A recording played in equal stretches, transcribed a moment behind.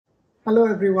Hello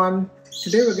everyone.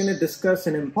 Today we're going to discuss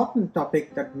an important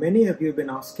topic that many of you have been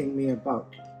asking me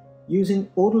about. Using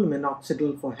oral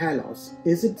minoxidil for hair loss,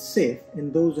 is it safe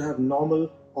in those who have normal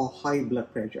or high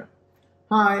blood pressure?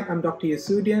 Hi, I'm Dr.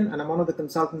 Yesudian and I'm one of the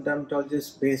consultant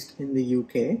dermatologists based in the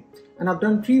UK, and I've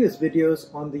done previous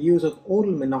videos on the use of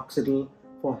oral minoxidil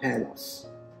for hair loss.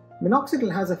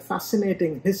 Minoxidil has a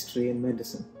fascinating history in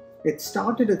medicine. It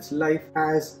started its life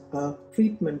as a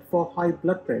treatment for high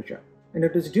blood pressure. And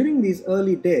it was during these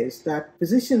early days that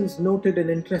physicians noted an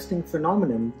interesting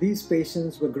phenomenon. These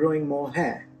patients were growing more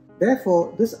hair.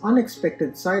 Therefore, this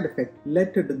unexpected side effect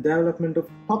led to the development of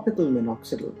topical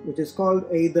minoxidil, which is called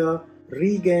either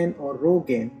Regain or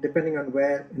Rogaine, depending on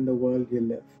where in the world you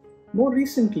live. More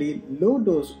recently,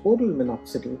 low-dose oral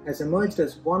minoxidil has emerged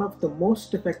as one of the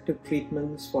most effective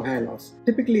treatments for hair loss.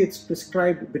 Typically, it's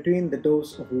prescribed between the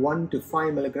dose of 1 to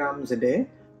 5 milligrams a day,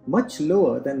 much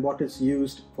lower than what is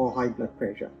used for high blood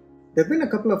pressure. There have been a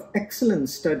couple of excellent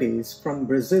studies from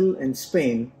Brazil and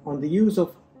Spain on the use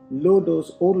of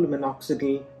low-dose oral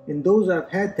minoxidil in those who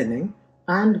have hair thinning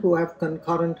and who have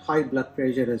concurrent high blood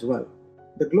pressure as well.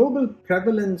 The global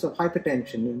prevalence of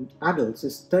hypertension in adults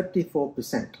is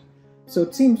 34%. So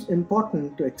it seems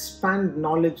important to expand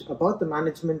knowledge about the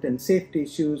management and safety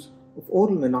issues of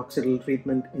oral minoxidil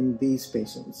treatment in these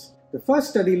patients. The first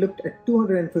study looked at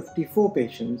 254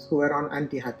 patients who were on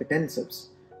antihypertensives.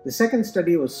 The second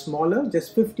study was smaller,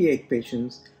 just 58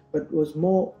 patients, but was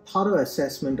more thorough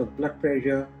assessment of blood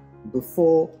pressure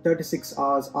before, 36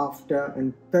 hours after,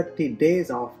 and 30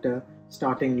 days after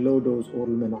starting low-dose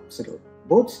oral minoxidil.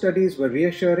 Both studies were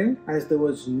reassuring as there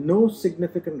was no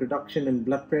significant reduction in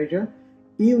blood pressure,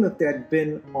 even if they had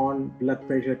been on blood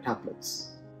pressure tablets.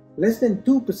 Less than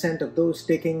 2% of those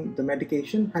taking the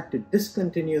medication had to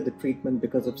discontinue the treatment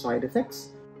because of side effects.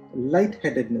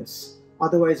 Lightheadedness,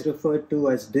 otherwise referred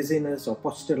to as dizziness or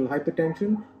postural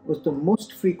hypertension, was the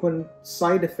most frequent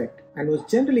side effect and was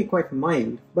generally quite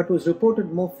mild, but was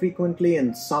reported more frequently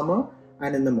in summer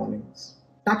and in the mornings.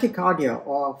 Tachycardia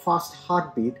or fast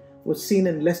heartbeat was seen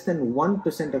in less than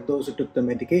 1% of those who took the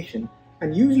medication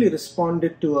and usually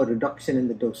responded to a reduction in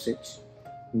the dosage.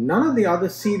 None of the other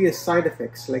serious side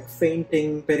effects like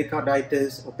fainting,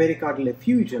 pericarditis, or pericardial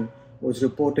effusion was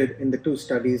reported in the two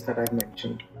studies that I've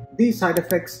mentioned. These side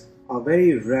effects are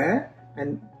very rare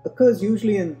and occurs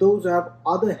usually in those who have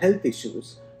other health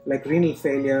issues like renal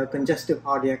failure, congestive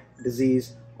cardiac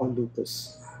disease, or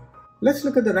lupus. Let's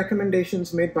look at the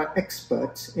recommendations made by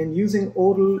experts in using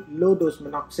oral low-dose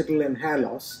minoxidil in hair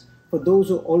loss for those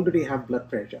who already have blood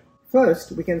pressure.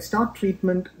 First, we can start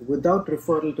treatment without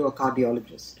referral to a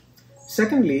cardiologist.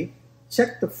 Secondly,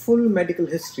 check the full medical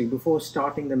history before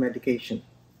starting the medication.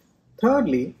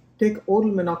 Thirdly, take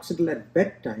oral minoxidil at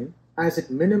bedtime as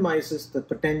it minimizes the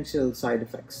potential side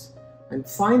effects. And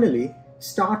finally,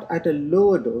 start at a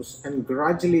lower dose and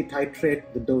gradually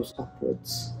titrate the dose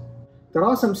upwards. There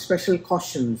are some special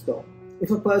cautions though. If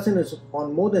a person is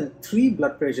on more than 3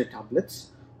 blood pressure tablets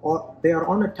or they are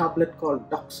on a tablet called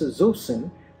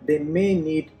doxazocin, they may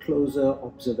need closer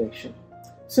observation.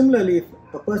 Similarly, if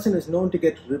a person is known to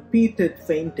get repeated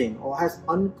fainting or has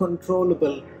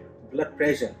uncontrollable blood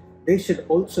pressure, they should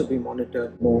also be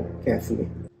monitored more carefully.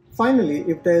 Finally,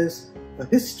 if there's a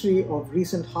history of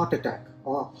recent heart attack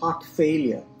or heart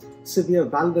failure, severe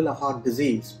valvular heart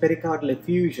disease, pericardial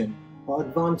effusion, or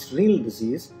advanced renal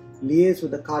disease, liaise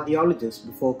with a cardiologist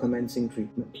before commencing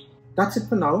treatment. That's it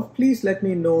for now. Please let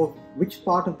me know which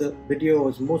part of the video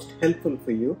was most helpful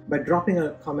for you by dropping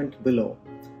a comment below.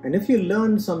 And if you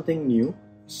learned something new,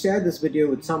 share this video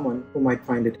with someone who might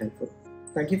find it helpful.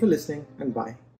 Thank you for listening and bye.